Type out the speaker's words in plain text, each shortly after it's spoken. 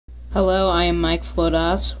Hello, I am Mike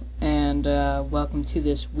Flodas, and welcome to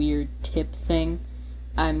this weird tip thing.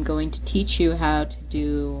 I'm going to teach you how to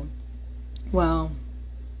do, well,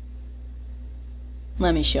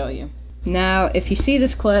 let me show you. Now, if you see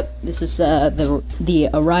this clip, this is the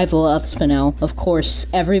arrival of Spinel. Of course,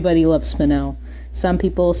 everybody loves Spinel. Some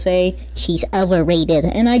people say she's overrated,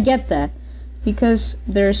 and I get that, because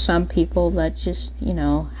there's some people that just,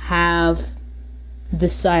 have the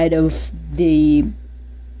side of the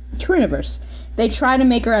universe. They try to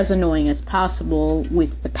make her as annoying as possible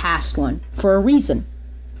with the past one, for a reason.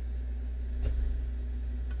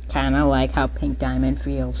 Kinda like how Pink Diamond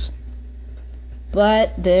feels.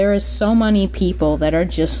 But there is so many people that are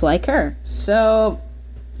just like her. So,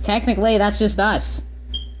 technically, that's just us.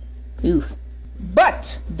 Oof.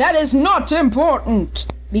 But, that is not important!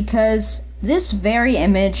 Because this very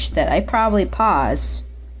image that I probably pause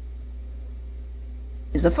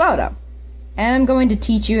is a photo. And I'm going to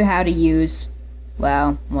teach you how to use,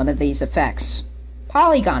 well, one of these effects.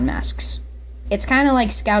 Polegon Masks. It's kind of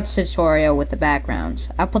like Scout's tutorial with the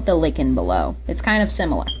backgrounds. I'll put the link in below. It's kind of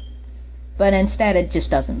similar. But instead it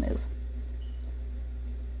just doesn't move.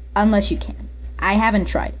 Unless you can. I haven't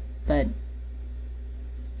tried, but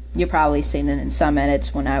you've probably seen it in some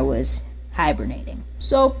edits when I was hibernating.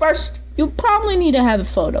 So first, you probably need to have a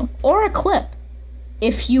photo, or a clip.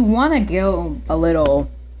 If you want to go a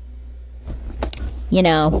little,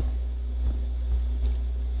 a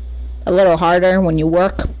little harder when you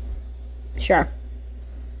work, sure.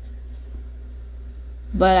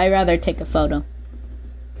 But I'd rather take a photo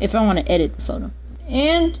if I want to edit the photo.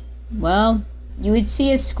 And, well, you would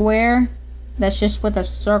see a square that's just with a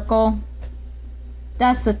circle.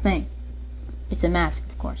 That's the thing. It's a mask,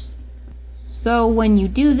 of course. So when you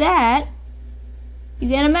do that, you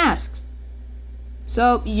get a mask.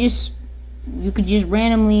 So you could just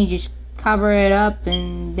randomly just cover it up,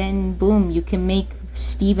 and then boom, you can make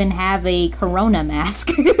Steven have a corona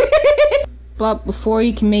mask. But before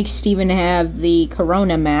you can make Steven have the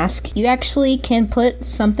corona mask, you actually can put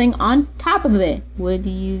something on top of it. What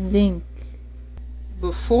do you think?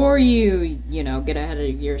 Before you, get ahead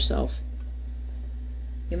of yourself,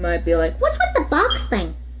 you might be like, what's with the box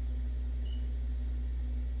thing?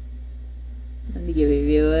 Let me give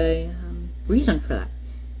you a reason for that.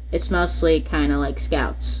 It's mostly kind of like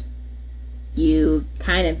Scouts. You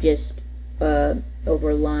kind of just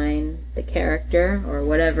overline the character or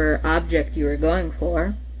whatever object you were going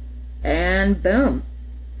for, and boom,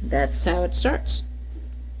 that's how it starts.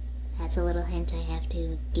 That's a little hint I have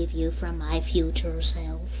to give you from my future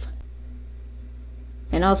self.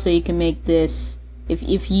 And also you can make this, if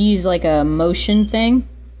you use like a motion thing.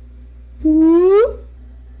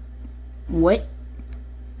 What?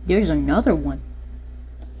 There's another one.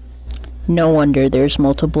 No wonder there's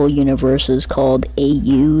multiple universes called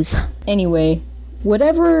AUs. Anyway,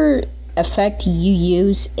 whatever effect you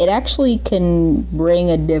use, it actually can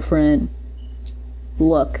bring a different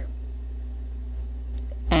look.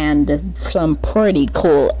 And some pretty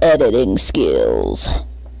cool editing skills.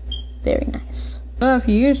 Very nice. But if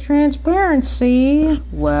you use transparency,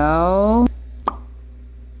 well,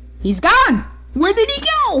 he's gone! Where did he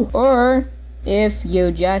go? Or if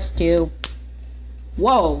you just do,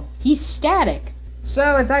 whoa, he's static.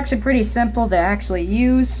 So it's actually pretty simple to actually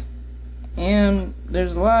use, and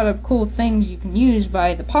there's a lot of cool things you can use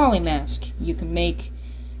by the Poly Mask. You can make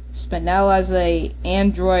Spinel as a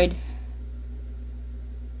Android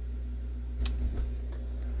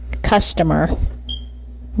customer.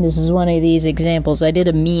 This is one of these examples. I did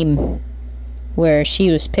a meme where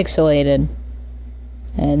she was pixelated,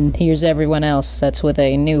 and here's everyone else that's with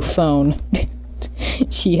a new phone.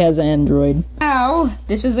 She has Android. Now,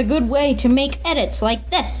 this is a good way to make edits like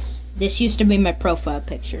this. This used to be my profile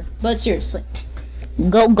picture, but seriously,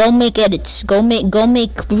 go make edits. Go make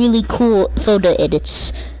really cool photo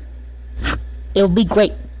edits. It'll be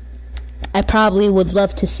great. I probably would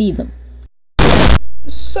love to see them.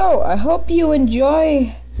 So, I hope you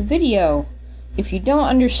enjoy the video. If you don't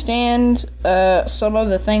understand some of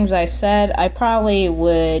the things I said, I probably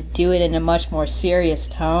would do it in a much more serious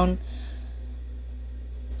tone.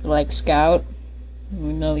 Like Scout. I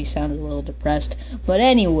know he sounded a little depressed. But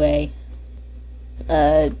anyway,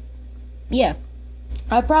 yeah.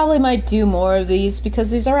 I probably might do more of these because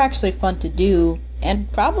these are actually fun to do.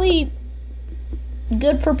 And probably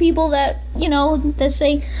good for people that, that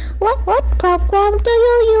say, What program do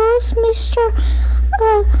you use, Mr.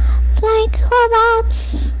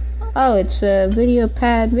 That's... Oh, it's a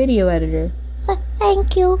videopad video editor.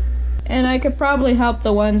 Thank you. And I could probably help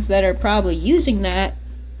the ones that are probably using that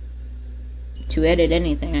to edit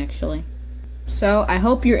anything, actually. So, I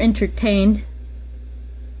hope you're entertained.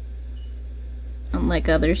 unlike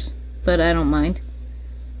others, but I don't mind.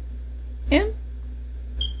 And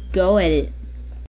go edit.